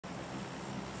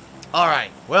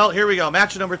Alright, well, here we go.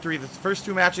 Match number 3. The first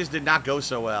 2 matches did not go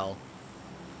so well.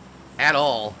 At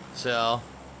all, so...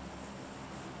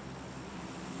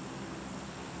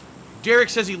 Derek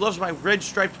says he loves my red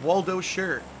striped Waldo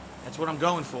shirt. That's what I'm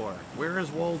going for. Where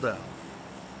is Waldo?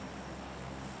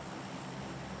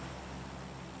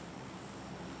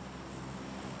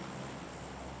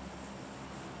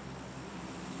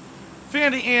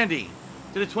 Fandy Andy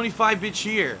did a 25-bit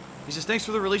cheer. He says, thanks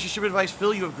for the relationship advice,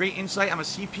 Phil. You have great insight. I'm a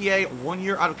CPA 1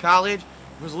 year out of college.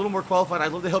 If I was a little more qualified,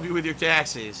 I'd love to help you with your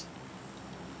taxes.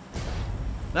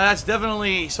 Now, that's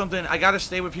definitely something. I got to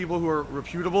stay with people who are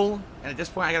reputable. And at this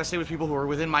point, I got to stay with people who are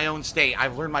within my own state.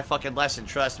 I've learned my fucking lesson.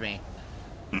 Trust me.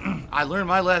 I learned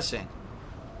my lesson.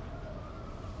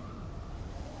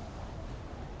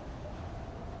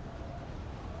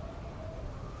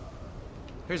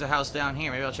 Here's a house down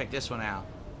here. Maybe I'll check this one out.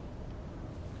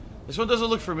 This one doesn't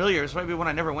look familiar. This might be one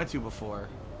I never went to before.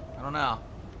 I don't know.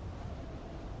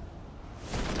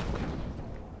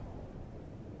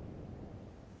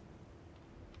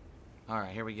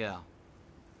 Alright, here we go.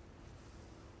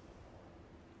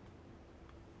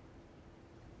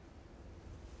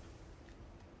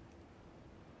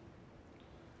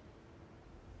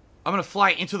 I'm going to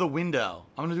fly into the window.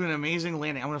 I'm going to do an amazing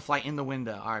landing. I'm going to fly in the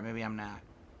window. Alright, maybe I'm not.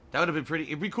 That would have been pretty...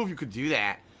 It'd be cool if you could do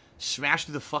that. Smash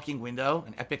through the fucking window.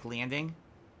 An epic landing.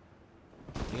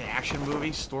 Like an action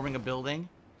movie. Storming a building.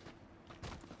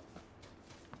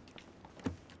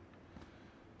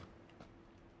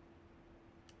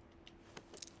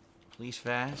 Police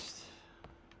fast.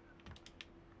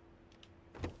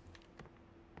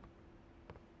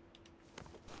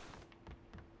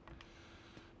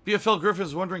 BFL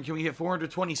Griffin's wondering, can we hit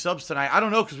 420 subs tonight? I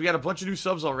don't know, because we got a bunch of new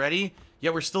subs already,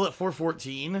 yet we're still at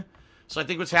 414. So I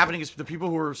think what's happening is the people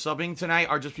who are subbing tonight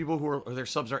are just people who are, their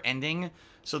subs are ending,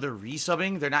 so they're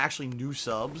resubbing. They're not actually new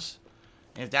subs.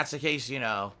 And if that's the case, you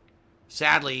know,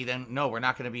 sadly, then no, we're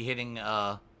not going to be hitting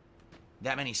that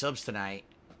many subs tonight.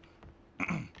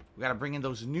 We got to bring in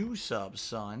those new subs,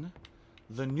 son.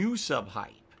 The new sub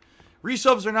hype.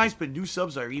 Resubs are nice, but new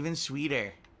subs are even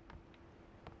sweeter.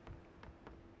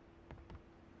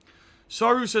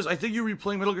 Saru says, I think you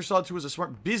replaying Metal Gear Solid 2 was a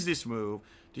smart business move.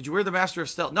 Did you wear the Master of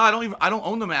Stealth? No, I don't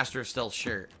own the Master of Stealth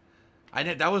shirt.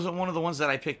 That wasn't one of the ones that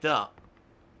I picked up.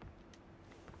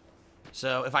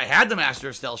 So, if I had the Master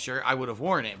of Stealth shirt, I would have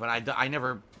worn it, but I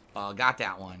never got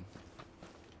that one.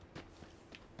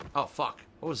 Oh, fuck.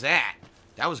 What was that?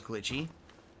 That was glitchy.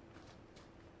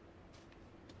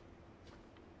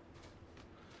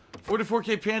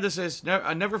 44K Panda says,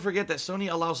 never forget that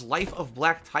Sony allows Life of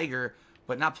Black Tiger,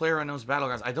 but not PlayerUnknown's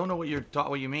Battlegrounds. I don't know what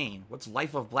you mean. What's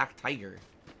Life of Black Tiger?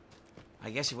 I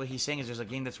guess what he's saying is there's a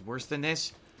game that's worse than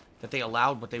this that they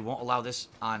allowed, but they won't allow this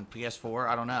on PS4.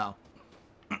 I don't know.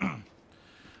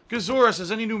 Gazora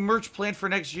says, any new merch planned for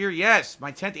next year? Yes,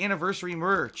 my 10th anniversary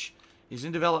merch is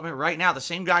in development right now. The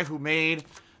same guy who made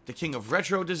the King of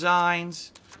Retro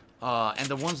designs and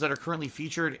the ones that are currently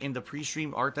featured in the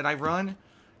pre-stream art that I've run,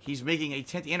 he's making a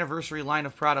 10th anniversary line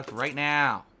of product right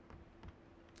now.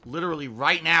 Literally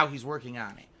right now he's working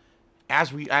on it.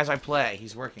 As I play,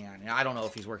 he's working on it. I don't know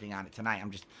if he's working on it tonight.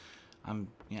 I'm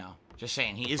you know, just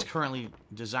saying he is currently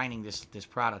designing this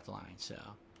product line, so.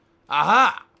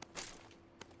 Aha!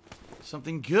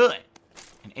 Something good.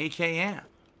 An AKM.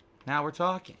 Now we're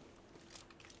talking.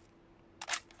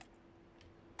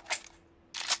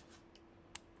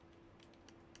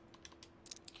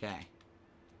 Okay.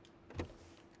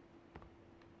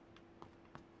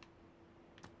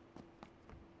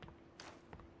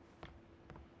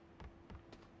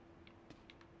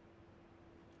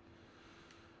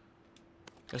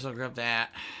 Guess I'll grab that.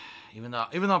 Even though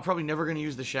I'm probably never gonna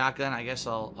use the shotgun, I guess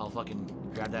I'll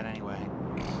fucking grab that anyway.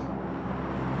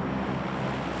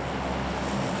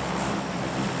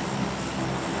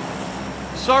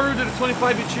 Saru did a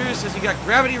 25-bit cheers, says he got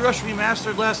Gravity Rush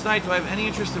remastered last night. Do I have any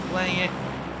interest in playing it?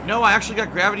 No, I actually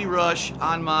got Gravity Rush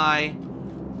on my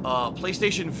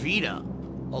PlayStation Vita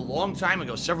a long time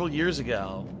ago, several years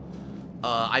ago.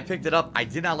 I picked it up. I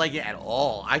did not like it at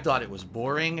all. I thought it was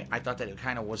boring. I thought that it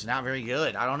kind of was not very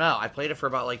good. I don't know. I played it for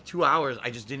about like 2 hours.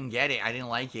 I just didn't get it. I didn't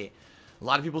like it. A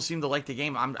lot of people seem to like the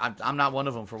game. I'm not one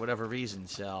of them for whatever reason,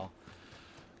 so.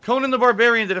 Conan the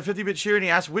Barbarian did a 50-bit cheer, and he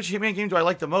asked, which Hitman game do I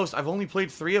like the most? I've only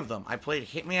played 3 of them. I played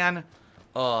Hitman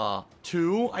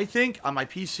 2, I think, on my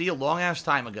PC a long-ass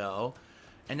time ago.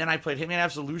 And then I played Hitman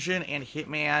Absolution and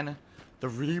Hitman, the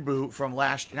reboot from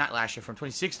not last year, from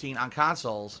 2016 on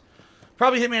consoles.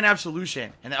 Probably Hitman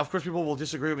Absolution. And of course people will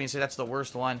disagree with me and say that's the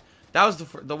worst one. That was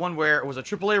the one where it was a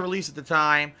AAA release at the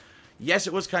time. Yes,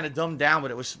 it was kind of dumbed down,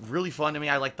 but it was really fun to me.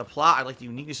 I liked the plot. I liked the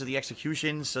uniqueness of the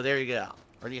execution. So there you go.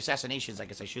 Or the assassinations, I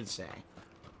guess I should say.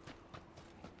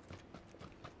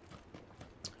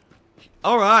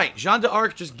 Alright, Jean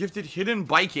d'Arc just gifted Hidden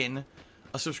Bikin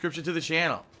a subscription to the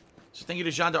channel. So thank you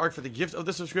to Jean d'Arc for the gift of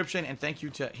the subscription, and thank you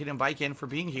to Hidden Bikin for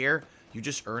being here. You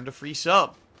just earned a free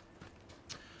sub.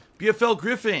 BFL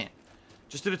Griffin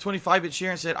just did a 25-bit share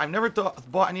and said, I've never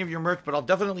bought any of your merch, but I'll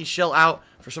definitely shell out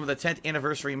for some of the 10th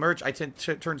anniversary merch. I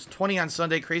turns 20 on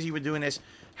Sunday. Crazy with doing this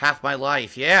half my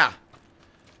life. Yeah,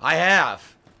 I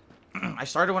have. I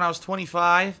started when I was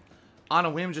 25, on a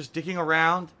whim, just dicking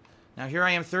around. Now here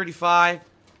I am, 35,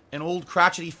 an old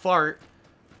crotchety fart,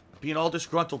 being all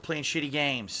disgruntled, playing shitty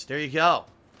games. There you go.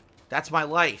 That's my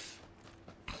life.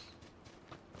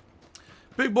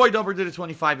 Big Boy Dumper did a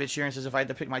 25-bit share and says, if I had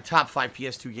to pick my top 5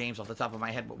 PS2 games off the top of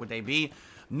my head, what would they be?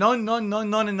 None, none, none,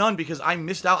 none, and none, because I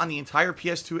missed out on the entire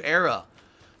PS2 era.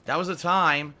 That was a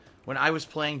time when I was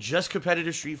playing just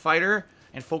competitive Street Fighter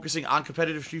and focusing on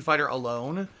competitive Street Fighter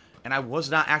alone, and I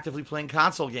was not actively playing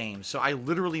console games. So I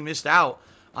literally missed out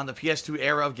on the PS2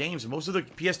 era of games. Most of the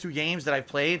PS2 games that I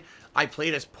played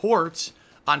as ports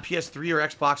on PS3 or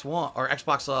Xbox One or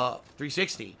Xbox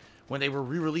 360 when they were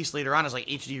re-released later on as like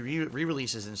HD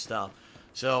re-releases and stuff.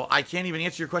 So I can't even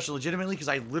answer your question legitimately because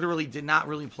I literally did not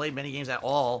really play many games at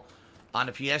all on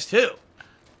the PS2.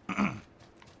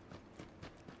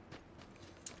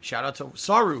 Shout out to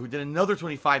Saru, who did another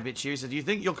 25-bit share. He said, do you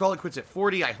think you'll call it quits at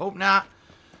 40? I hope not.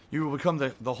 You will become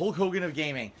the Hulk Hogan of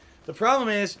gaming. The problem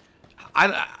is,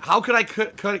 how could I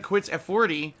cut it quits at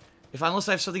 40 unless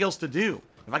I have something else to do?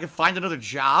 If I could find another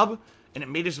job and it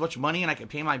made as much money and I could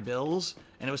pay my bills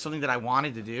and it was something that I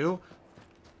wanted to do,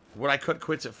 would I cut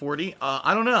quits at 40?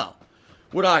 I don't know.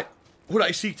 Would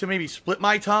I seek to maybe split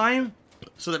my time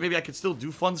so that maybe I could still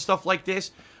do fun stuff like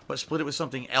this, but split it with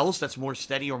something else that's more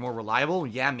steady or more reliable?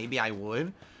 Yeah, maybe I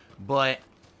would. But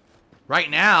right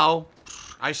now,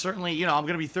 I certainly, I'm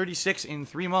going to be 36 in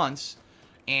 3 months.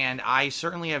 And I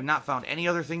certainly have not found any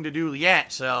other thing to do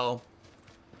yet, so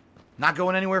not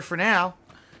going anywhere for now.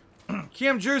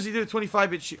 Cam Jersey did a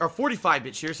 25-bit or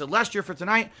 45-bit share. Said, last year for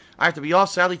tonight, I have to be off.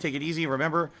 Sadly, take it easy.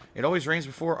 Remember, it always rains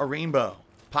before a rainbow.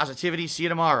 Positivity. See you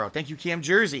tomorrow. Thank you, Cam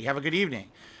Jersey. Have a good evening.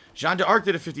 Jean d'Arc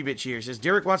did a 50-bit share. Says,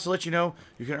 Derek wants to let you know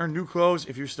you can earn new clothes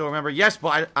if you still remember. Yes,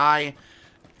 but I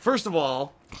first of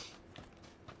all,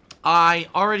 I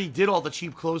already did all the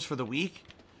cheap clothes for the week.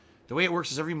 The way it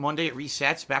works is every Monday it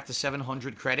resets back to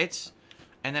 700 credits.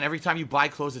 And then every time you buy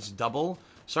clothes, it's double.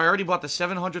 So I already bought the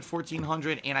 700,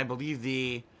 1400, and I believe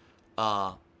the...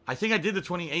 I think I did the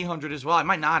 2800 as well. I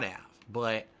might not have.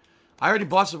 But I already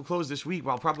bought some clothes this week, but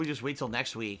I'll probably just wait till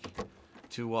next week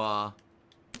to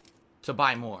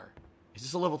buy more. Is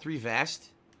this a level 3 vest?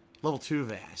 Level 2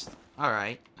 vest.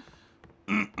 Alright.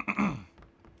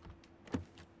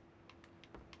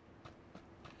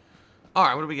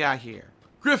 Alright, what do we got here?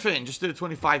 Griffin just did a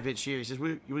 25-bit share. He says,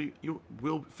 Phil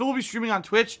will be streaming on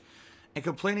Twitch and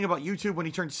complaining about YouTube when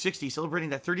he turns 60, celebrating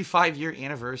that 35-year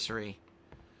anniversary.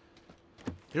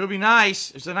 It would be nice.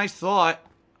 It's a nice thought.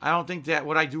 I don't think that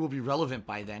what I do will be relevant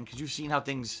by then, because you've seen how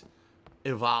things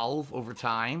evolve over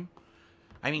time.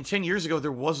 I mean, 10 years ago,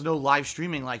 there was no live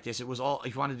streaming like this. It was all,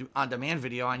 if you want to do on-demand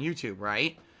video on YouTube,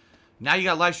 right? Now you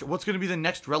got live stream. What's going to be the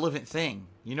next relevant thing?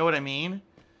 You know what I mean?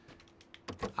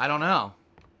 I don't know.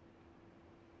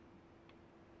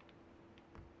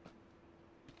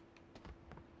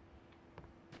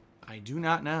 I do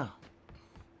not know.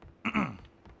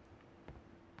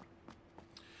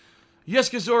 Yes,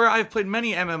 Gazora, I've played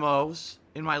many MMOs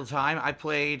in my time. I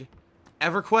played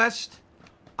EverQuest.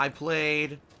 I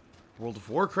played World of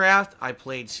Warcraft. I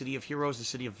played City of Heroes, the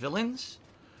City of Villains.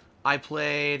 I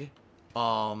played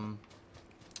Final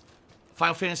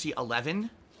Fantasy 11.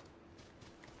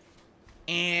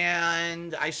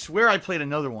 And I swear I played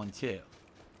another one, too.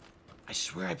 I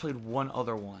swear I played one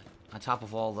other one on top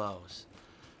of all those.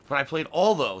 But I played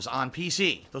all those on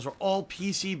PC. Those were all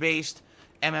PC-based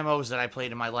MMOs that I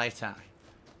played in my lifetime.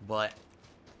 But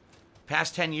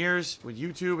past 10 years with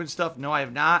YouTube and stuff, no, I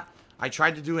have not. I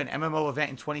tried to do an MMO event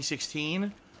in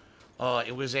 2016.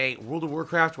 It was a World of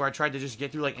Warcraft where I tried to just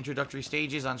get through like introductory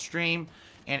stages on stream.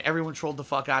 And everyone trolled the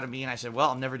fuck out of me. And I said,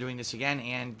 well, I'm never doing this again.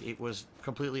 And it was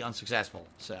completely unsuccessful.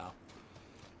 So...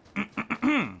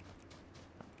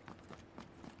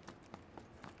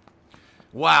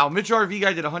 Wow, Mitch RV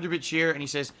Guy did a 100-bit share, and he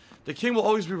says, the king will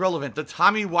always be relevant. The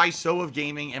Tommy Wiseau of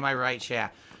gaming. Am I right,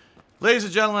 chat? Ladies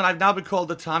and gentlemen, I've now been called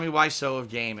the Tommy Wiseau of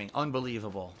gaming.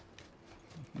 Unbelievable.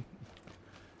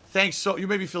 Thanks so... You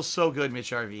made me feel so good,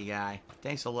 Mitch RV Guy.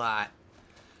 Thanks a lot.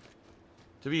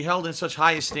 To be held in such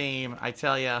high esteem, I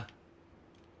tell ya.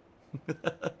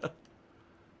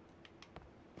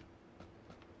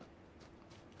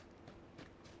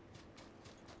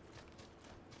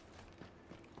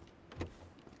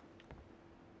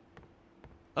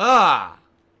 Ah!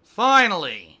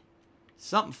 Finally!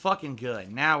 Something fucking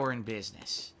good. Now we're in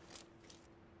business.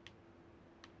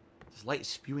 This light is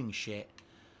spewing shit.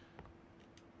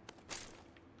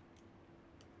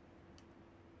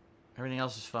 Everything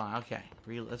else is fine. Okay.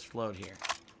 Let's load here.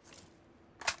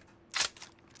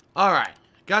 Alright.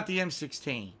 Got the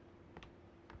M16.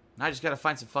 Now I just gotta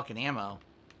find some fucking ammo.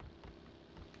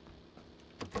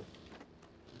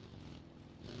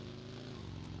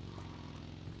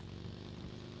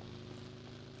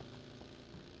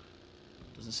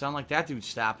 Doesn't sound like that dude's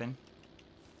stopping.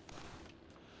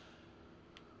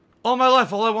 All my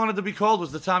life, all I wanted to be called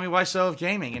was the Tommy Wiseau of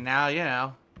gaming, and now, you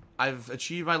know, I've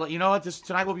achieved my... You know what?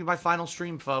 Tonight will be my final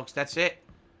stream, folks. That's it.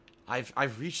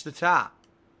 I've reached the top.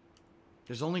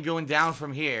 There's only going down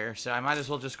from here, so I might as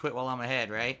well just quit while I'm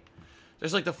ahead, right?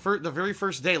 There's like the very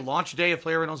first day, launch day of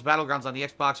PlayerUnknown's Battlegrounds on the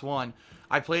Xbox One.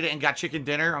 I played it and got chicken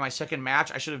dinner on my second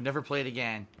match. I should have never played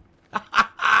again.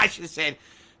 I should have said,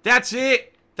 that's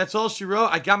it. That's all she wrote.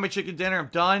 I got my chicken dinner. I'm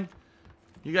done.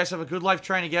 You guys have a good life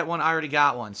trying to get one. I already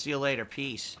got one. See you later.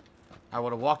 Peace. I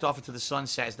would have walked off into the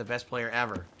sunset as the best player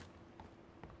ever.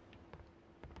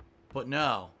 But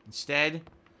no. Instead,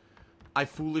 I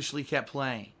foolishly kept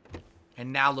playing.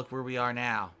 And now look where we are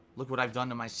now. Look what I've done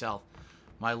to myself.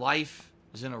 My life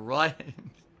is in a rut.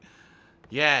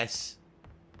 Yes.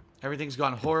 Everything's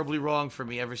gone horribly wrong for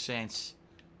me ever since.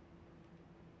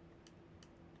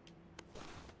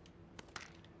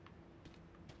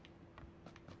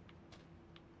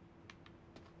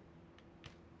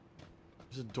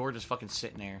 There's a door just fucking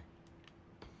sitting there.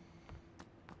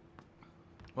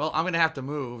 Well, I'm going to have to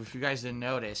move if you guys didn't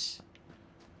notice.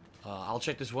 I'll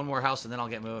check this one more house and then I'll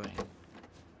get moving.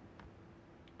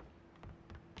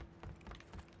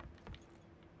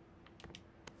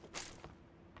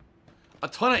 A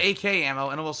ton of AK ammo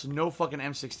and almost no fucking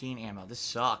M16 ammo. This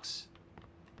sucks.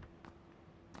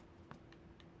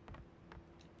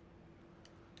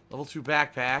 Level 2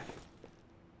 backpack.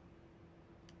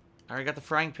 I already got the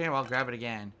frying pan. Well, I'll grab it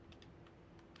again.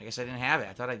 I guess I didn't have it.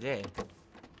 I thought I did.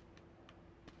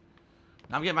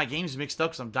 Now I'm getting my games mixed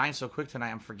up because I'm dying so quick tonight.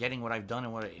 I'm forgetting what I've done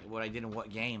and what I did in what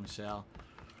game, so.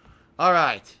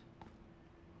 Alright.